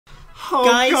Oh,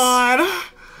 Guys, God.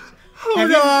 Oh,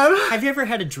 God. Have you ever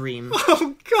had a dream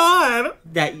Oh, God.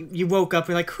 that you woke up and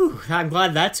you're like, whew, I'm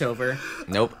glad that's over?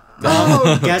 Nope.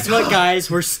 Oh, Guess what,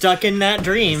 guys? We're stuck in that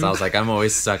dream. Sounds like I'm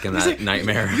always stuck in that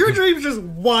nightmare. your dream's just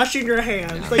washing your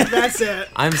hands. Like, that's it.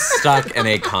 I'm stuck in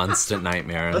a constant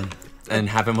nightmare and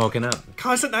haven't woken up.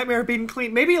 Constant nightmare of being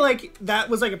clean. Maybe, like, that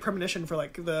was, like, a premonition for,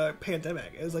 like, the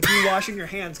pandemic. It was, like, you washing your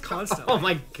hands constantly. Oh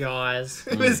my gosh.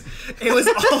 It was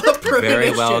all a premonition. Very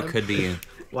well could be.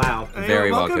 Wow.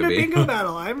 Very well welcome could to be. Bingo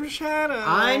Battle. I'm Shadow.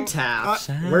 I'm Taff.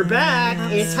 We're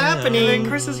back. It's And happening. then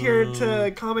Chris is here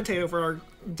to commentate over our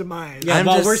demise. Yeah, I'm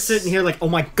while just- we're sitting here like, oh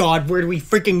my god, where do we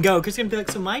freaking go? Chris is gonna be like,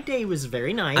 so my day was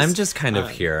very nice. I'm just kind of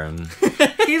here. And,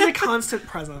 He's a constant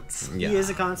presence. yeah. He is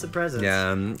a constant presence.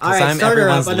 Yeah, because All right, I'm start her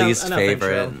everyone's up. Enough- least enough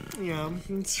favorite. intro. Yeah,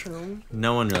 it's true.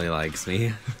 No one really likes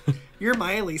me. You're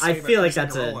my least I favorite. feel like person,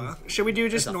 that's a- Rolla. Should we do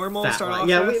just That's a normal fat start one. off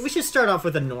Yeah, with? we should start off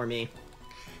with a normie.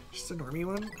 Just a normie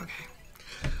one?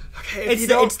 Okay. Okay, if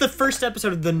It's the first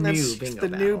episode of the new that's Bingo the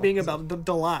Battle. new Bingo Battle, the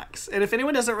Deluxe. And if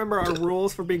anyone doesn't remember our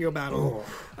rules for Bingo Battle,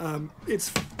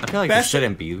 it's I feel like Best- there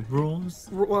shouldn't be rules.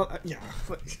 well, yeah.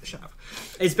 Shut up.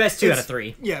 It's best 2 out of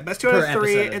 3. Yeah, best 2 out Per of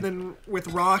 3, episode. and then with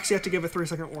rocks, you have to give a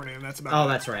 3-second warning, and that's about Oh,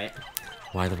 it. that's right.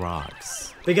 Why the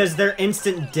rocks? Because they're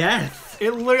instant death.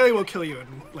 It literally will kill you in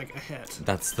like a hit.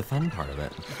 That's the fun part of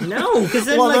it. No, because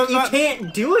then Well, like no, you not-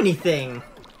 can't do anything.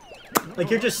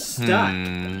 Like you're just stuck.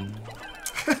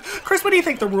 Chris, what do you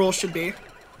think the rules should be?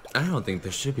 I don't think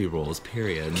there should be rules,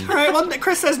 period. All right, well,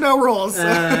 Chris says no rules.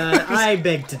 I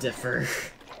beg to differ.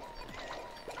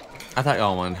 I thought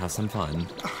y'all wanted to have some fun.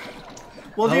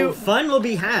 We'll do. Oh, fun will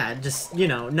be had, just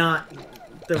not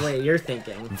the way you're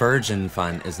thinking. Virgin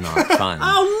fun is not fun.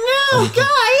 Oh no,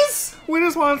 guys! We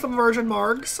just wanted some virgin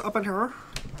margs up in here.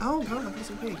 Oh god, I got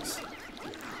some pigs.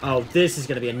 Oh, this is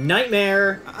gonna be a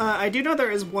nightmare. I do know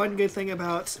there is one good thing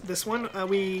about this one.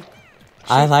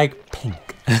 I like pink.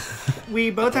 We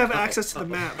both have access to the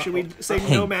map. Should we say no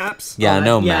Pink. maps? Yeah,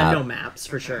 no Yeah, map. no maps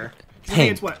for sure. I think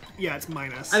Pink. it's what? Yeah, it's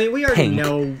minus. I mean, we already Pink.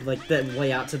 know like the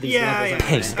layouts of these yeah, levels. yeah.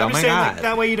 anyway. Pink. I'm Oh just my saying, God. like,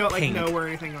 that way you don't like Pink. know where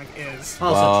anything like is.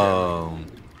 Also Whoa.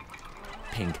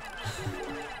 Pink.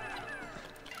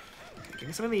 Give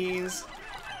me some of these.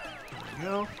 There we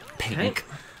go. Pink. Pink.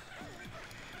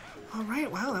 All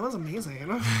right. Wow, that was amazing.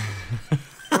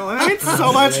 Well, I had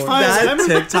so much fun. That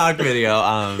TikTok video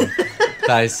that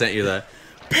I sent you, the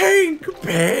pink.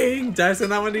 Did I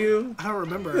send that one to you? I don't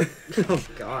remember. Oh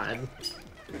god.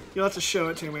 You'll have to show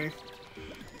it to me.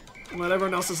 And let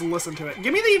everyone else just listen to it.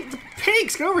 Give me the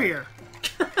pinks. Get over here.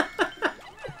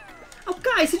 Oh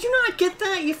guys, did you not get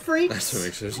that, you freaks? Just to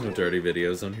make sure there's no dirty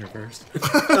videos on here first.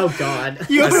 Oh god.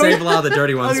 You I open save a up, lot of the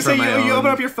dirty I ones was for gonna say, my own. you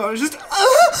open up your phone. It's just.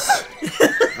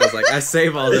 I was like, I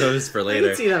save all those for I later.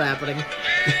 can see that happening.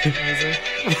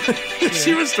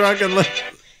 She was drunk and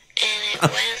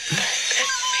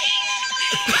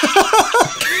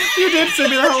You did send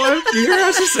me that one. you hear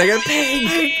how she's singing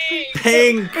pink,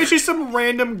 pink, It's just some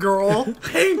random girl.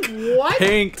 pink, What?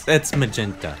 pink. That's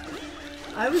magenta.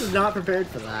 I was not prepared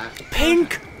for that.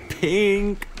 Pink,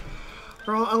 pink.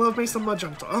 Girl, I love me some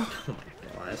magenta.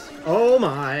 Gosh. Oh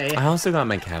my. I also got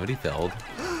my cavity filled.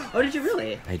 Oh, did you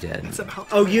really? I did. It's about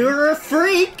Oh, you're a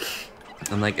freak!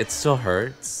 And like, it still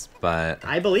hurts, but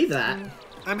I believe that.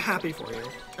 I'm happy for you.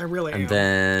 I really am. and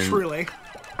then Truly.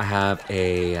 I have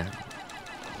a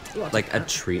Ooh, I'll like take a that.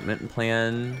 treatment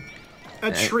plan.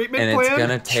 A treatment and plan? it's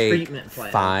gonna take Treatment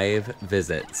plan. 5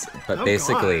 visits. But Oh,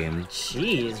 basically, God.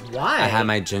 Jeez, why? I had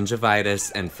my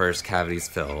gingivitis and first cavities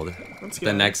filled. That's The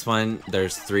good. next one,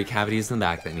 there's 3 cavities in the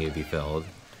back that need to be filled.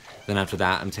 Then after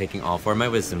that, I'm taking all 4 of my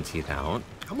wisdom teeth out.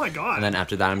 Oh my god. And then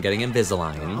after that, I'm getting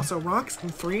Invisalign. Also, rocks in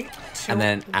 3, 2. And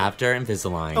then after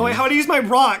Invisalign, Oh wait, how do you use my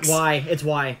rocks? Why? It's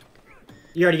why.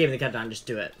 You already gave me the countdown, just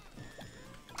do it.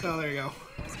 Oh, there you go.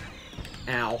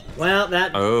 Ow. Well,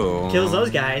 that oh, kills those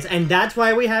guys, and that's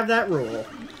why we have that rule.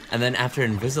 And then after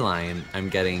Invisalign, I'm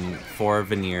getting 4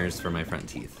 veneers for my front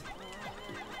teeth.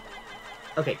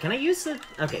 Okay, can I use the...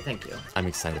 Okay, thank you. I'm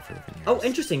excited for the veneers. Oh,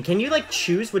 interesting. Can you, like,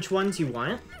 choose which ones you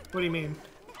want? What do you mean?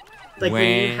 Like,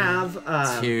 when you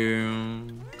have, 2,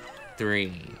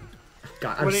 3.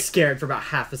 God, I'm When it- scared for about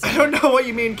half a I second. don't know what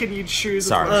you mean. Can you choose?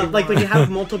 Sorry. What you Like, when want? you have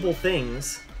multiple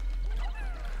things.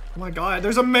 Oh my god,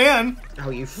 there's a man. Oh,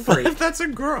 you What if freak. that's a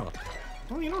girl?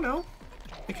 Well, you don't know.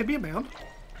 It could be a man.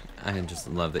 I just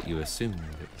love that you assumed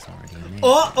it was already a man.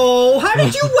 Uh-oh, how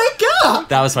did you wake up?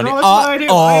 That was funny. No, that's what I do.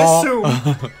 I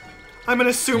assume. I'm an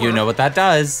assumer. You know what that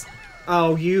does.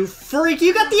 Oh, you freak,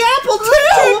 you got the apple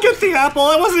I didn't too! get the apple.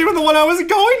 It wasn't even the one I was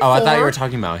going for. Oh, I thought you were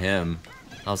talking about him.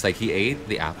 I was like, he ate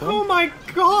the apple? Oh my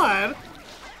god.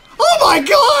 Oh my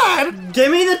god! Give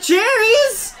me the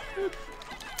cherries!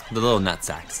 The little nut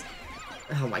sacks.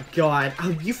 Oh my god. Oh,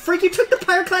 you freak! You took the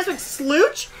pyroclasmic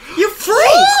slooch? You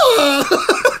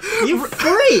freak! You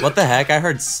freak! What the heck? I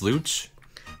heard slooch.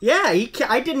 Yeah,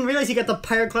 I didn't realize he got the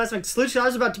pyroclasmic slooch. I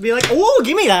was about to be like, oh,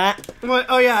 give me that. What?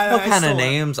 Oh yeah. What I kind of stole it.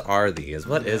 names are these?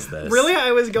 What is this? Really,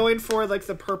 I was going for like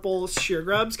the purple sheer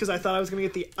grubs because I thought I was gonna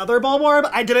get the other bulborb.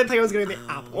 I didn't think I was gonna get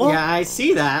the apple. Yeah, I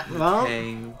see that. Well,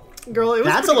 Dang. Girl, it was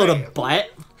that's a pretty load great. of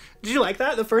butt. Did you like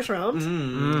that the first round?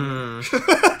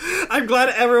 I'm glad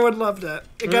everyone loved it.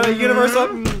 It got a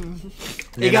universal.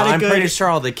 You got know, a I'm good- pretty sure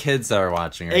all the kids that are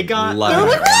watching are It got- loving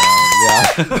They're it right now.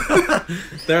 Yeah.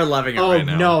 They're loving it Oh right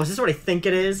now. no, is this what I think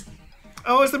it is?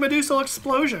 Oh, it's the Medusal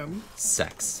explosion.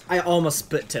 Sex. I almost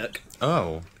spit took.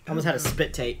 Oh. I almost had a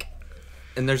spit take.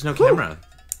 And there's no camera.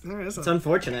 There is It's a.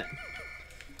 unfortunate.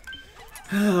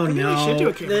 Oh Maybe we should do no,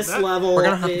 a camera this with that. level We're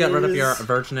gonna have to get rid of is- your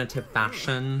virginative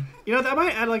fashion. You know, that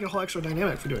might add like a whole extra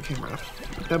dynamic if we do a camera.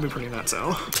 That'd be pretty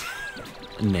nutso.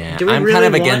 Nah, Do we I'm really kind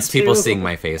of want against people to? seeing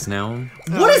my face now.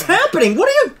 What is happening? What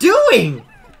are you doing?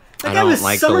 That I guy was don't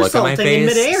like the look of my somersaulting in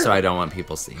face, midair. so I don't want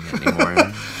people seeing it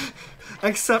anymore.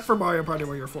 Except for Mario Party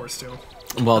where you're forced to.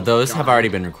 Well, those have already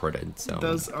been recorded, so.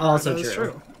 Those are Also that is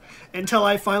true. Until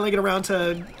I finally get around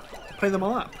to putting them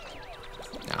all up.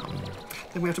 Yeah.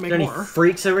 Then we have to Are make there any more.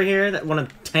 freaks over here that want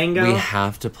to tango? We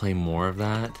have to play more of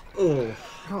that. Ooh.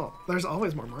 Oh, there's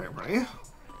always more Mario Party.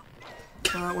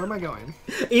 Where am I going?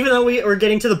 Even though we're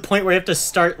getting to the point where we have to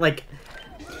start like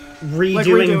redoing, Like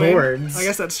redoing. boards. I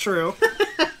guess that's true.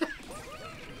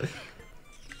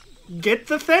 Get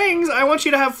the things! I want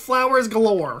you to have flowers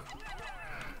galore.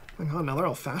 Oh, now they're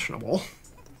all fashionable.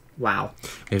 Wow.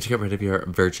 We have to get rid of your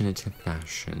virginative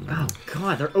fashion. Oh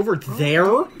god, they're over there.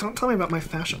 Don't tell me about my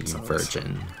fashion sense.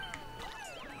 Virgin.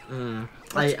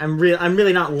 I'm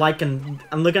really not liking.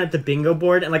 I'm looking at the bingo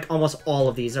board and like almost all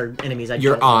of these are enemies.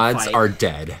 Your don't wanna odds fight. are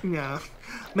dead. Yeah.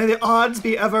 May the odds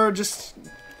be ever just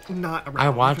not around. I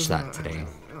watched because that today.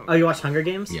 Oh, you watched Hunger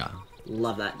Games? Yeah.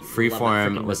 Love that. Freeform Love that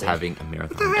freaking was movie. having a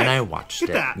marathon, the and heck? I watched Get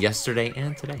it that. yesterday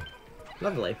and today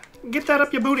Lovely. Get that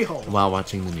up your booty hole. while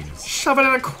watching the news, Shove it in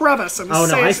a crevice and Oh, no,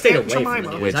 say I it's stayed Aunt away from Jemima.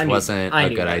 the news. which I knew- wasn't I a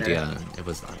knew good better. idea. It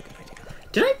was not a good idea.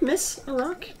 Did I miss a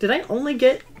rock? Did I only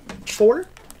get 4?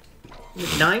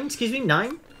 9? Excuse me,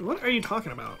 9? What are you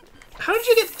talking about? How did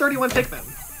you get 31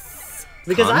 Pikmin?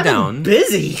 Because Calm I've down. been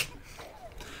busy.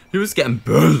 He was getting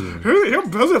busy. You're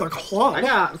busy with a club. I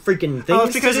got freaking things Oh,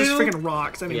 it's because to it's do. freaking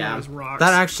rocks. I mean, Yeah. it was rocks.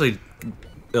 That actually,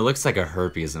 it looks like a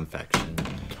herpes infection.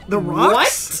 the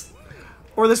rocks?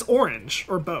 Or this orange?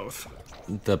 Or both?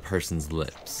 The person's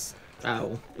lips.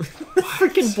 Oh.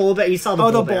 Freaking bull bear. You saw the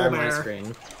Oh, the bull bear bull on my bear.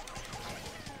 screen.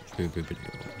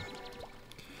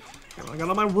 I got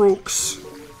all my rooks.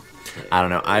 I don't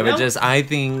know. Nope. I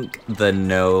think the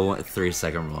no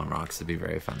 3-second rule on rocks would be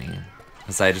very funny.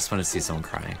 Because I just want to see someone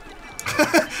cry.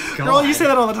 Girl, you say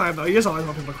that all the time, though. You just always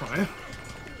want people to cry.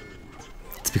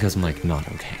 It's because I'm like, not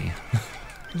okay.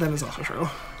 That is also true.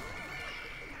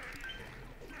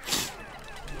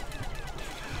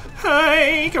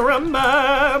 Hi,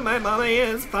 caramba, my mommy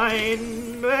is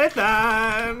fine with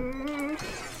that.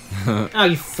 Oh,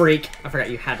 you freak. I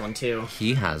forgot you had one too.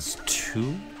 He has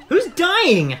 2? Who's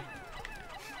dying?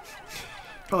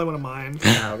 Probably one of mine.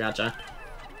 Oh, gotcha.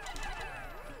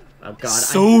 Oh god, I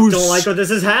Swoosh. don't like what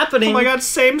this is happening. Oh my god,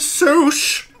 same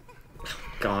swoosh!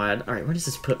 God. Alright, where does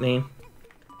this put me?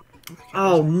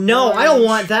 Oh no, I don't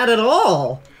want that at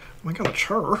all! Oh my god, a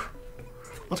chur.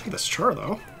 I'll take this chur,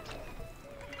 though.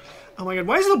 Oh my god,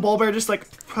 why is the bull bear just, like,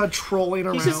 patrolling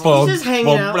around? He's just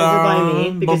hanging out over by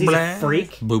me because he's a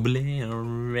freak.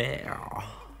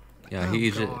 Yeah, he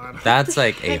just, God. that's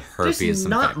like a Heck, herpes there's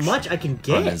not infection much I can on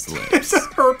get. his lips. It's a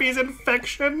herpes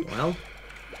infection. Well,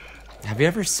 Have you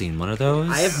ever seen one of those?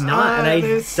 I have not, and I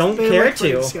They don't look care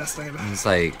pretty to. Disgusting. It's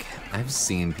like, I've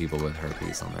seen people with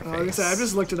herpes on their Like I face. said, I've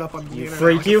just looked it up on the internet.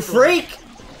 Freak, like you a fool. freak!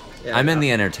 Yeah, I'm in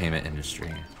the entertainment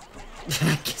industry.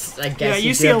 I guess Yeah, you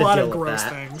do see a have to lot deal of with gross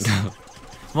that. things.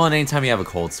 Well, and anytime you have a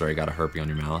cold sore, you got a herpes on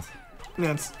your mouth.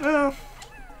 That's, I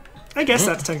guess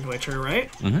that's technically true, right?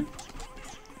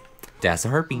 That's a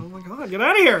herpes. Oh my god, get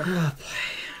out of here! What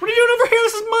are you doing over here?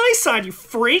 This is my side, you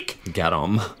freak! Get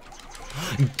him.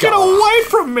 Get away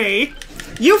from me!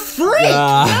 You freak!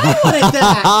 I wanted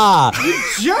that!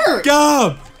 You jerk!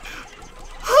 Go!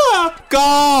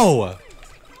 Go!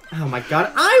 Oh my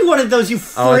god, I wanted those, you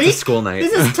freak! Oh, it's a school night.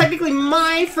 This is technically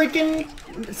my freaking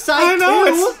side I know,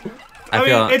 too! I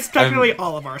feel- mean, it's technically I'm-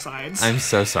 all of our sides. I'm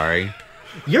so sorry.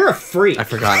 You're a freak. I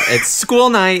forgot. It's school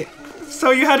night.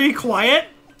 So you had to be quiet?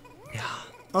 Yeah.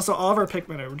 Also, all of our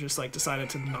Pikmin have just, like, decided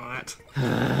to not.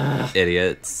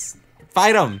 Idiots.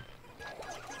 Fight them.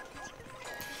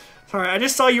 Sorry, I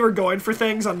just saw you were going for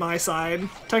things on my side.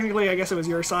 Technically, I guess it was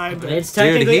your side. But... It's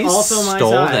technically Dude, he also my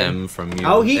stole side. them from you.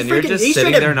 Oh, he and freaking you're just he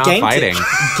sitting straight there up not fighting.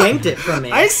 ganked it from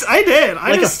me. I did.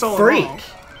 I like just a stole freak. them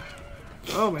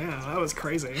all. Oh man, that was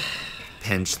crazy.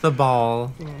 Pinch the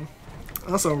ball.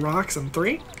 Also, rocks in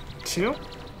 3, 2,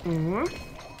 1.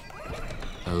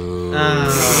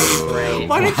 Oh. Great.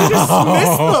 Why did you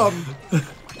dismiss them?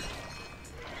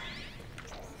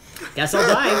 Guess I'll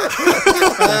die.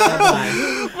 Guess I'll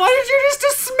die. Why did you just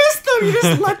dismiss them? You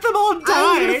just let them all I was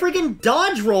die. gonna freaking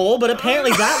dodge roll, but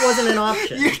apparently that wasn't an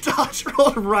option. You dodge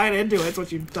rolled right into it. That's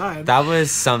what you've done. That was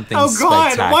something Oh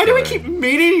god, spectacular. why do we keep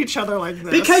meeting each other like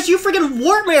this? Because you freaking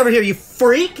warped me over here, you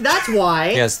freak! That's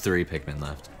why. He has 3 Pikmin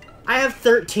left. I have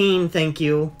 13, thank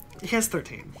you. He has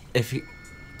 13. If he...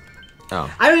 Oh.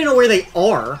 I don't even know where they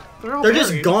are. They're all They're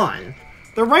just buried. gone.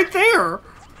 They're right there.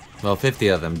 Well, 50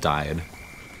 of them died.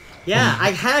 Yeah,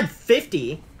 I had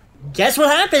 50. Guess what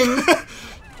happened?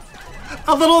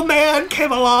 A little man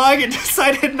came along and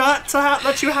decided not to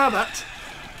let you have it.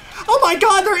 Oh my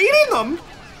god, they're eating them!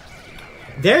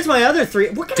 There's my other 3.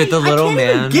 What can Did the little I can't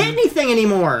man- even get anything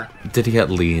anymore. Did he at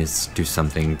least do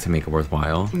something to make it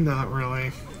worthwhile? Not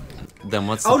really. Then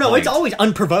what's the Oh no, point? it's always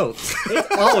unprovoked.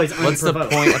 It's always What's the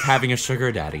unprovoked. point of having a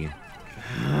sugar daddy?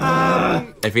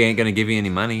 If he ain't gonna give you any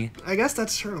money. I guess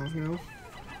that's true, you know.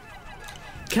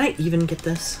 Can I even get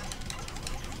this?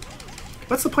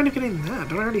 What's the point of getting that?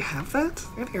 Don't I already have that?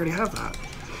 I think I already have that.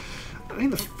 I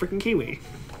need the freaking kiwi.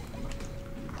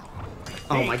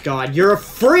 Oh my god, you're a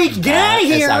freak! Get out of That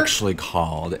is here! actually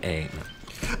called a...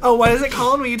 Oh, what is it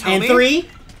called when you tell And me? 3,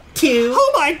 2,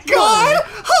 Oh my god!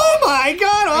 Oh my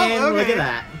god! Oh, and okay. look at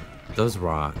that. Those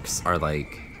rocks are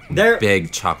like They're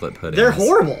big chocolate puddings. they're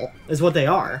horrible, is what they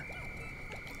are.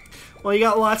 Well, you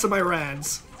got lots of my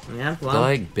reds. Yeah, well, They're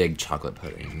like big chocolate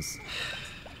puddings.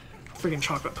 Freaking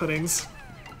chocolate puddings.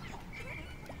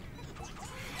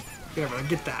 Here,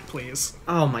 get that, please.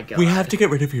 oh my god. We have to get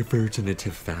rid of your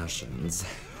virginative fashions.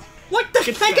 What the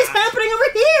Get heck is that. happening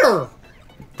over here?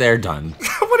 They're done.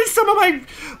 What did some of my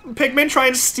Pikmin try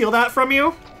and steal that from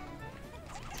you?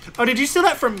 Oh, did you steal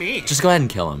that from me? Just go ahead and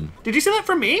kill him. Did you steal that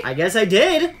from me? I guess I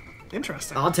did.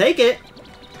 Interesting. I'll take it.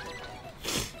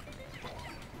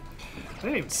 I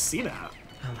didn't even see that.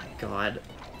 Oh my god.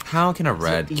 How can a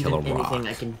red Is there kill a even rock? anything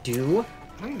I can do?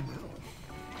 I don't even know.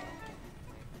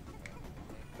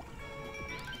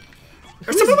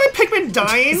 Are some of my Pikmin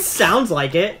dying? Sounds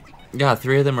like it. Yeah,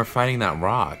 3 of them are fighting that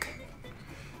rock.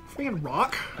 Freaking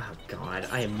rock. Oh god,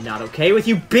 I am not okay with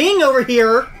you being over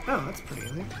here. Oh, that's pretty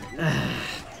easy.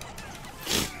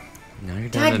 Now you're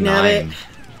down to Dagnabbit. 9.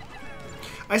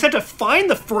 I just have to find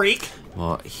the freak.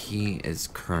 Well, he is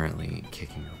currently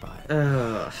kicking your butt.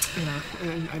 Ugh. Yeah,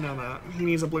 I know that. He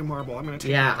needs a blue marble. I'm gonna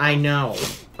take Yeah, I know.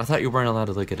 I thought you weren't allowed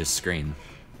to look at his screen.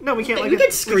 No, we can't look We at could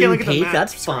we screen can't look at the peek, map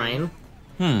that's screen.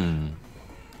 fine.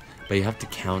 But you have to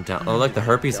count down. Oh, look, the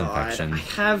herpes God, infection. I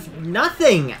have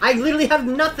nothing. I literally have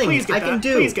nothing Please get I that. can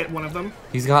do. Please get one of them.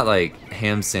 He's got like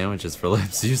ham sandwiches for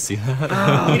lips. Do you see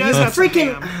that? He does have some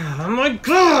freaking. ham. Oh my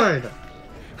god!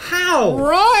 How?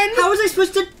 Run! How was I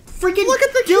supposed to freaking Look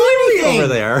at the do kiwi anything? Over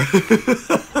there.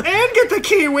 And get the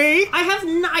kiwi! I have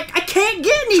I can't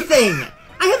get anything.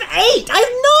 I have 8.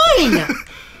 I have 9.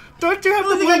 Don't you have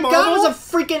The the thing blue I marble? got was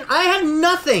a freaking. I had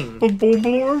nothing. a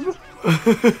bulblorb.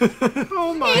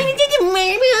 Oh my.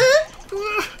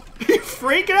 You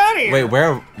freak out of here. Wait,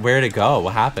 where'd it go?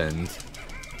 What happened?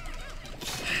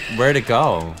 Where'd it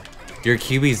go? Your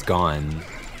kiwi's gone.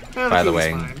 Oh, by the kiwi's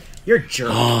way. fine. You're a jerk.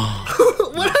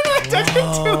 What am I doing?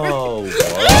 Oh,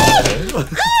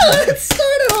 what? It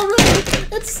started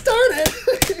already! It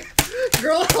started!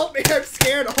 Girl, help me, I'm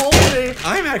scared. Hold me.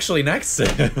 I'm actually next to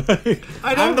him.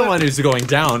 I know I'm the that- one who's going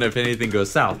down if anything goes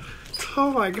south.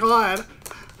 Oh my god.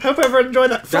 Hope everyone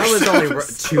enjoyed that That first was only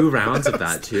episode. 2 rounds of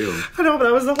that, too. I know, but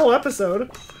that was the whole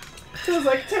episode. It was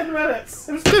like 10 minutes.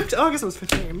 It was 15. Oh, I guess it was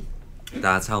 15.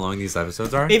 That's how long these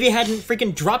episodes are? If you hadn't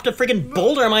freaking dropped a freaking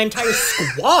boulder on my entire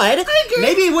squad,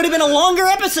 maybe it would have been a longer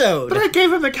episode. But I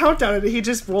gave him the countdown and he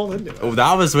just rolled into it. Oh,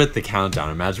 that was with the countdown.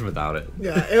 Imagine without it.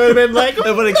 Yeah, it would have been like,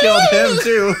 It would have killed him,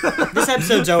 too. This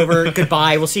episode's over.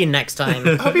 Goodbye. We'll see you next time.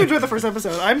 I hope you enjoyed the first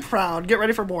episode. I'm proud. Get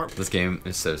ready for more. This game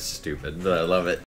is so stupid, but I love it.